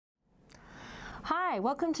Hi,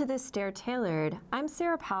 welcome to this STAIR Tailored. I'm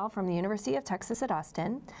Sarah Powell from the University of Texas at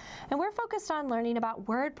Austin, and we're focused on learning about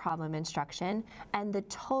word problem instruction and the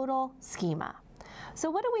total schema. So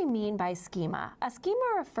what do we mean by schema? A schema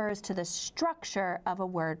refers to the structure of a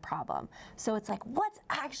word problem. So it's like what's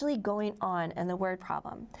actually going on in the word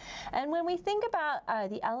problem. And when we think about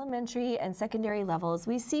the elementary and secondary levels,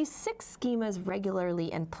 we see 6 schemas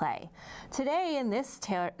regularly in play. Today in this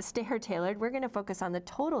STAIR Tailored, we're going to focus on the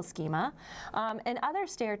total schema. And other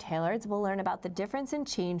STAIR Tailoreds, we'll learn about the difference in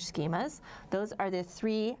change schemas. Those are the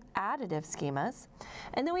 3 additive schemas.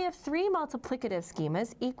 And then we have 3 multiplicative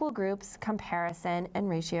schemas, equal groups, comparison, and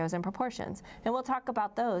ratios and proportions. And we'll talk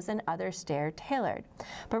about those in other STAIR Tailored.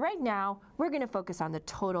 But right now, we're going to focus on the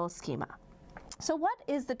total schema. So what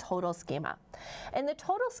is the total schema? In the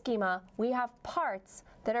total schema, we have parts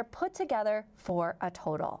that are put together for a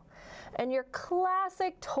total. And your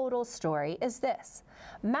classic total story is this.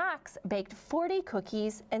 Max baked 40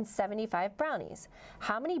 cookies and 75 brownies.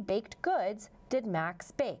 How many baked goods did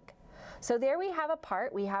Max bake? So there we have a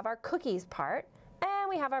part, we have our cookies part,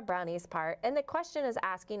 and we have our brownies part, and the question is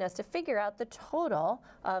asking us to figure out the total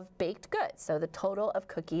of baked goods, so the total of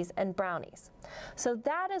cookies and brownies. So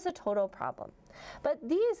that is a total problem. But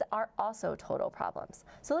these are also total problems.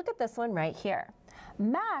 So look at this one right here.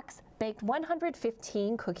 Max baked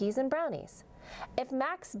 115 cookies and brownies. If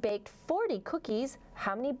Max baked 40 cookies,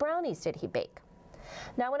 how many brownies did he bake?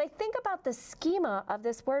 Now, when I think about the schema of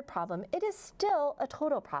this word problem, it is still a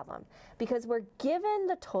total problem because we're given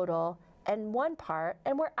the total and one part,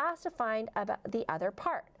 and we're asked to find about the other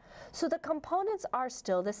part. So the components are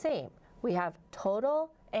still the same. We have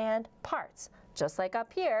total and parts, just like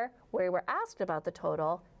up here, where we were asked about the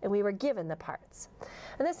total and we were given the parts.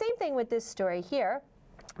 And the same thing with this story here.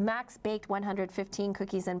 Max baked 115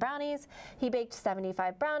 cookies and brownies. He baked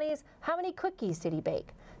 75 brownies. How many cookies did he bake?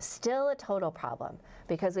 Still a total problem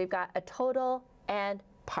because we've got a total and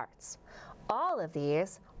parts. All of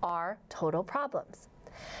these are total problems.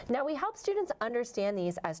 Now we help students understand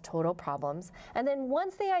these as total problems, and then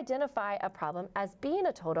once they identify a problem as being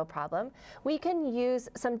a total problem, we can use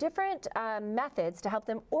some different methods to help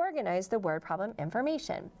them organize the word problem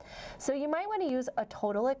information. So you might want to use a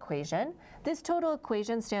total equation. This total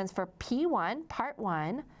equation stands for P1, part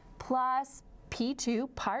 1, plus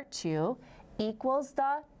P2, part 2, equals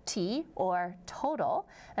the T, or total,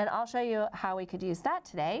 and I'll show you how we could use that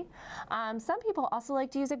today. Some people also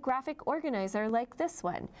like to use a graphic organizer like this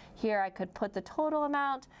one. Here I could put the total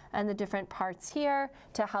amount and the different parts here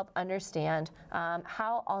to help understand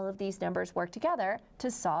how all of these numbers work together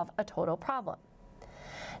to solve a total problem.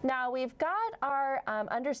 Now we've got our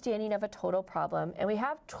understanding of a total problem, and we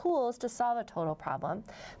have tools to solve a total problem.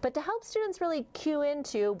 But to help students really cue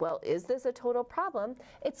into, well, is this a total problem?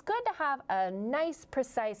 It's good to have a nice,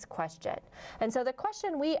 precise question. And so the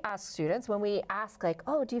question we ask students when we ask like,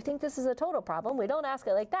 oh, do you think this is a total problem? We don't ask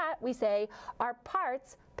it like that. We say, are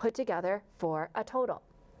parts put together for a total?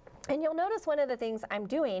 And you'll notice one of the things I'm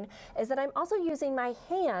doing is that I'm also using my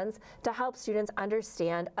hands to help students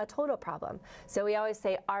understand a total problem. So we always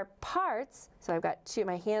say our parts, so I've got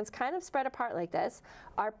my hands kind of spread apart like this,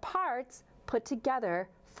 our parts put together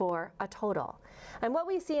for a total. And what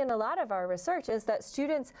we see in a lot of our research is that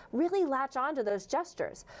students really latch onto those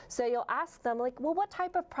gestures. So you'll ask them like, well, what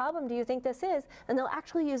type of problem do you think this is? And they'll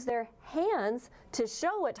actually use their hands to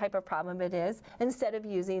show what type of problem it is instead of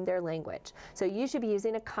using their language. So you should be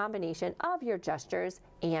using a combination of your gestures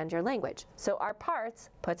and your language. So our parts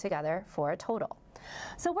put together for a total.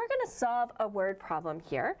 So we're going to solve a word problem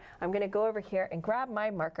here. I'm going to go over here and grab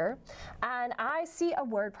my marker, and I see a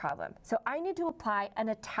word problem. So I need to apply an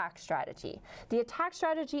attack strategy. The attack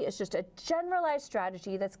strategy is just a generalized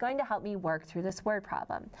strategy that's going to help me work through this word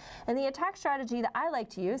problem. And the attack strategy that I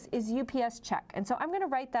like to use is UPS check. And so I'm going to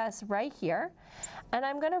write this right here, and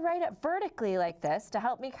I'm going to write it vertically like this to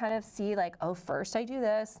help me kind of see like, oh, first I do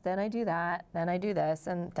this, then I do that, then I do this,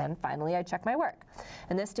 and then finally I check my work.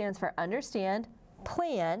 And this stands for understand,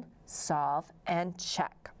 plan, solve, and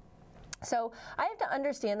check. So I have to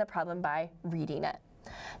understand the problem by reading it.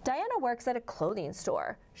 Diana works at a clothing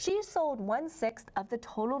store. She sold 1/6 of the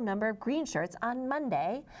total number of green shirts on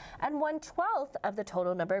Monday and 1/12 of the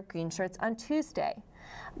total number of green shirts on Tuesday.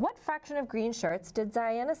 What fraction of green shirts did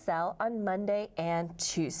Diana sell on Monday and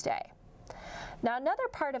Tuesday? Now another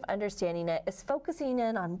part of understanding it is focusing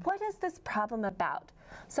in on what is this problem about.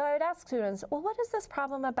 So I would ask students, well, what is this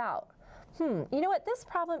problem about? You know what, this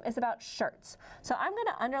problem is about shirts. So I'm going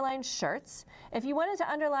to underline shirts. If you wanted to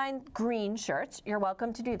underline green shirts, you're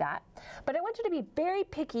welcome to do that. But I want you to be very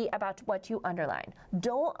picky about what you underline.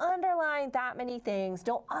 Don't underline that many things.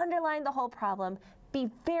 Don't underline the whole problem. be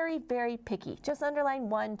very, very picky. Just underline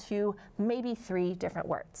 1, 2, maybe 3 different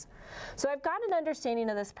words. So I've got an understanding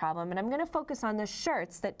of this problem, and I'm going to focus on the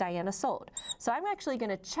shirts that Diana sold. So I'm actually going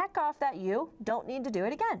to check off that U. Don't need to do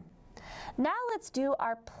it again. Now let's do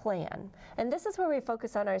our plan. And this is where we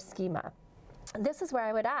focus on our schema. This is where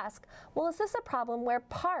I would ask, well, is this a problem where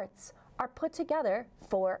parts are put together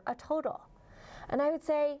for a total? And I would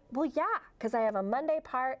say, well, yeah, because I have a Monday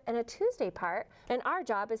part and a Tuesday part, and our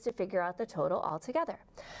job is to figure out the total altogether.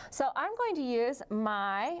 So I'm going to use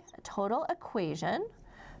my total equation.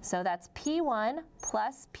 So that's P1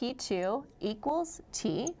 plus P2 equals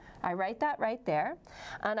T. I write that right there.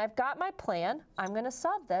 And I've got my plan. I'm going to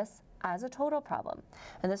solve this as a total problem.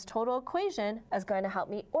 And this total equation is going to help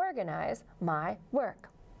me organize my work.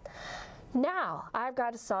 Now, I've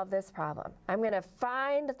got to solve this problem. I'm going to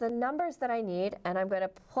find the numbers that I need, and I'm going to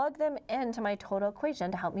plug them into my total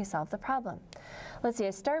equation to help me solve the problem. Let's see,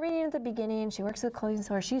 I start reading at the beginning. She works at a clothing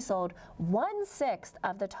store. She sold 1/6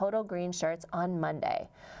 of the total green shirts on Monday.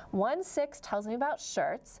 1/6 tells me about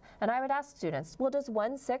shirts, and I would ask students, well, does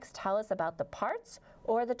 1/6 tell us about the parts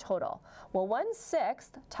or the total? Well,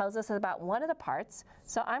 1/6 tells us about one of the parts,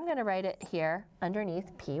 so I'm going to write it here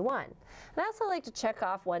underneath P1. And I also like to check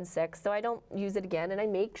off 1/6 so I don't use it again, and I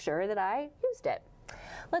make sure that I used it.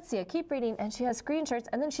 Let's see, I keep reading, and she has green shirts,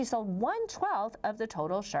 and then she sold 1/12 of the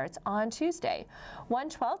total shirts on Tuesday.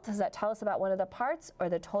 1/12, does that tell us about one of the parts or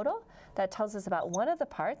the total? That tells us about one of the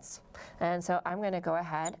parts, and so I'm going to go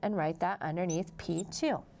ahead and write that underneath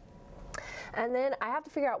P2. And then I have to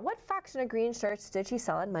figure out what fraction of green shirts did she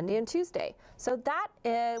sell on Monday and Tuesday. So that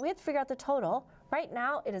is, we have to figure out the total. Right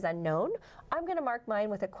now it is unknown. I'm going to mark mine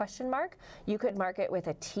with a question mark. You could mark it with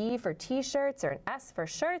a T for t-shirts or an S for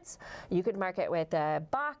shirts. You could mark it with a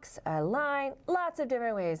box, a line, lots of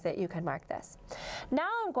different ways that you can mark this. Now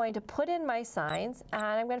I'm going to put in my signs, and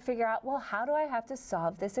I'm going to figure out, well, how do I have to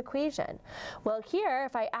solve this equation? Well, here,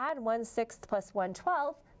 if I add 1/6 plus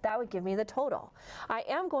 1/12, that would give me the total. I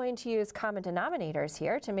am going to use common denominators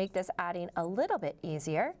here to make this adding a little bit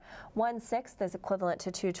easier. 1/6 is equivalent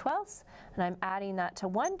to 2/12, and I'm adding that to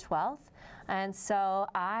 1/12. And so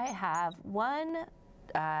I have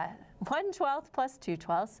 1/12 plus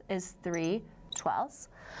 2/12 is 3/12.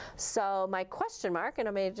 So my question mark, and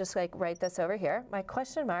I'm going to just like write this over here, my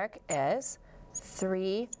question mark is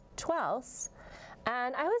 3/12.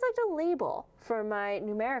 And I always like to label for my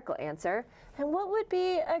numerical answer. And what would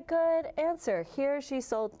be a good answer? Here she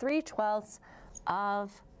sold 3/12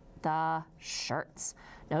 of the shirts.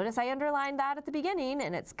 Notice I underlined that at the beginning,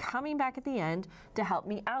 and it's coming back at the end to help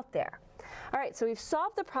me out there. All right, so we've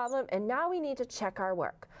solved the problem, and now we need to check our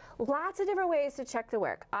work. Lots of different ways to check the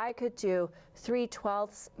work. I could do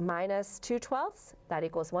 3/12 minus 2/12, that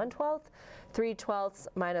equals 1/12. 3/12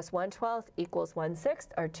 minus 1/12 equals 1/6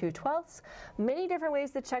 or 2/12. Many different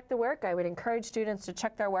ways to check the work. I would encourage students to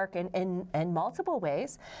check their work in multiple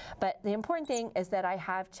ways, but the important thing is that I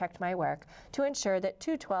have checked my work to ensure that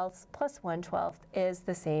 2/12 plus 1/12 is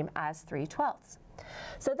the same as 3/12.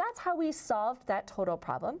 So that's how we solved that total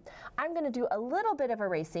problem. I'm going to do a little bit of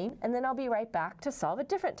erasing, and then I'll be right back to solve a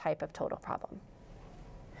different type of total problem.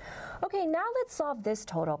 Okay, now let's solve this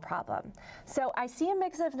total problem. So I see a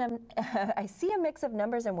mix of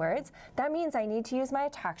numbers and words. That means I need to use my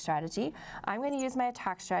attack strategy. I'm going to use my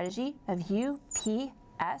attack strategy of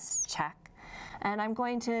UPS check, and I'm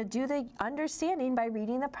going to do the understanding by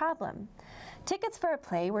reading the problem. Tickets for a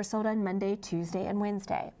play were sold on Monday, Tuesday, and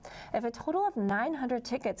Wednesday. If a total of 900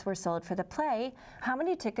 tickets were sold for the play, how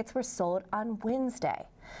many tickets were sold on Wednesday?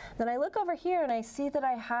 Then I look over here and I see that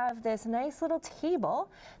I have this nice little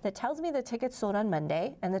table that tells me the tickets sold on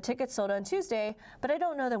Monday and the tickets sold on Tuesday, but I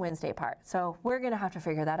don't know the Wednesday part. So we're going to have to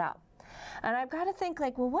figure that out. And I've got to think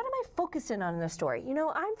like, well, what am I focusing on in this story? You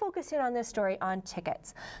know, I'm focusing on this story on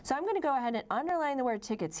tickets. So I'm going to go ahead and underline the word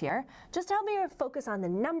tickets here, just to help me focus on the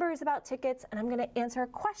numbers about tickets, and I'm going to answer a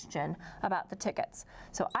question about the tickets.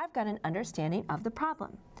 So I've got an understanding of the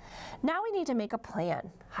problem. Now we need to make a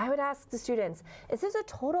plan. I would ask the students, is this a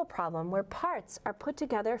total problem where parts are put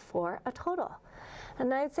together for a total?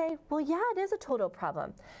 And I'd say, well, yeah, it is a total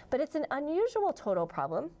problem, but it's an unusual total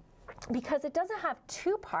problem because it doesn't have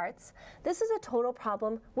 2 parts. This is a total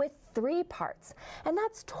problem with 3 parts. And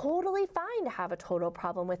that's totally fine to have a total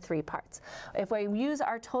problem with 3 parts. If we use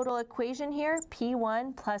our total equation here,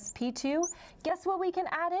 P1 plus P2, guess what we can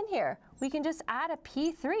add in here? We can just add a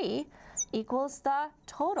P3 equals the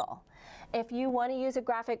total. If you want to use a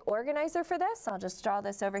graphic organizer for this, I'll just draw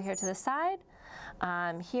this over here to the side.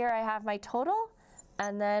 Here I have my total,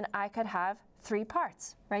 and then I could have 3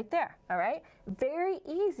 parts right there, all right? Very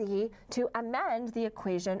easy to amend the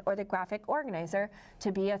equation or the graphic organizer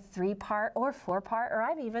to be a 3-part or 4-part, or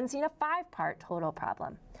I've even seen a 5-part total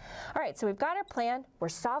problem. All right, so we've got our plan. We're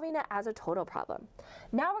solving it as a total problem.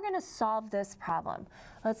 Now we're going to solve this problem.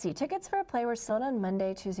 Let's see, tickets for a play were sold on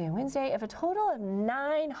Monday, Tuesday, and Wednesday of a total of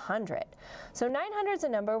 900. So 900 is a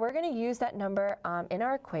number. We're going to use that number in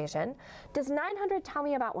our equation. Does 900 tell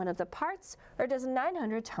me about one of the parts, or does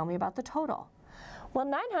 900 tell me about the total? Well,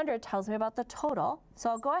 900 tells me about the total, so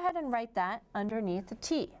I'll go ahead and write that underneath the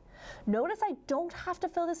T. Notice I don't have to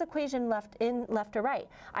fill this equation left or right.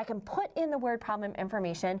 I can put in the word problem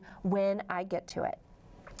information when I get to it.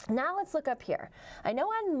 Now let's look up here. I know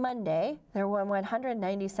on Monday there were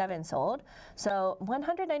 197 sold, so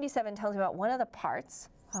 197 tells me about one of the parts.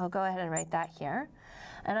 I'll go ahead and write that here.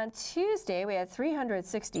 And on Tuesday we had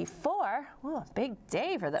 364. Ooh, big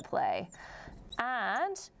day for the play.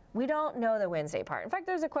 And we don't know the Wednesday part. In fact,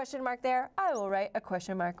 there's a question mark there. I will write a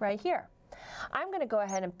question mark right here. I'm going to go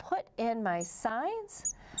ahead and put in my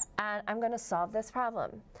signs, and I'm going to solve this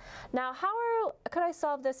problem. Now, could I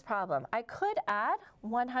solve this problem? I could add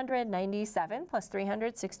 197 plus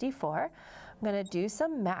 364. I'm going to do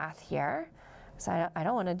some math here. So I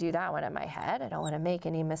don't want to do that one in my head. I don't want to make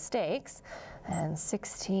any mistakes. And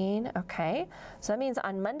 16, okay. So that means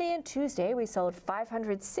on Monday and Tuesday we sold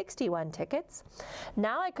 561 tickets.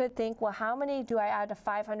 Now I could think, well, how many do I add to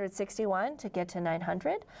 561 to get to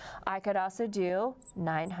 900? I could also do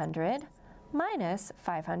 900 minus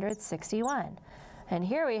 561. And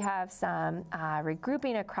here we have some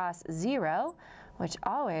regrouping across 0, which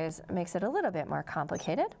always makes it a little bit more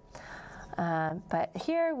complicated. But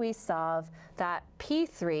here we solve that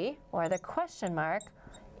P3, or the question mark,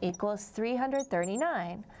 equals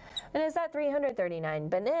 339. And is that 339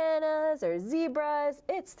 bananas or zebras?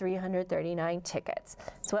 It's 339 tickets.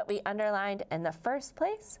 It's what we underlined in the first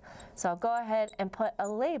place. So I'll go ahead and put a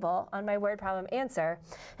label on my word problem answer.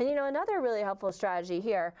 And you know, another really helpful strategy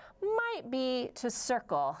here might be to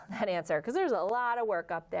circle that answer, because there's a lot of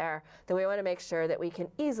work up there that we want to make sure that we can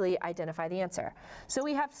easily identify the answer. So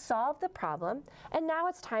we have solved the problem, and now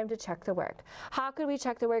it's time to check the work. How could we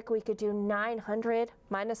check the work? We could do 900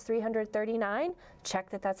 minus 339, check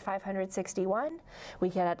that that's 561. We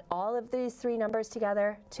can add all of these 3 numbers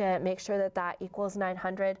together to make sure that that equals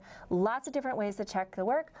 900. Lots of different ways to check the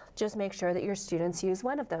work. Just make sure that your students use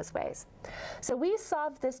one of those ways. So we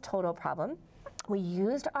solved this total problem. We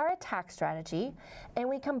used our attack strategy, and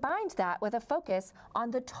we combined that with a focus on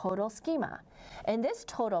the total schema. In this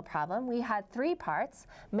total problem, we had 3 parts.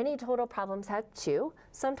 Many total problems had 2.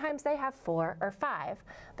 Sometimes they have 4 or 5,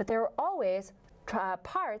 but there were always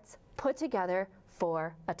parts put together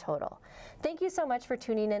for a total. Thank you so much for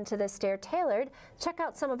tuning into this STAIR Tailored. Check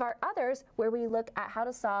out some of our others where we look at how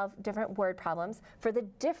to solve different word problems for the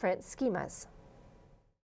different schemas.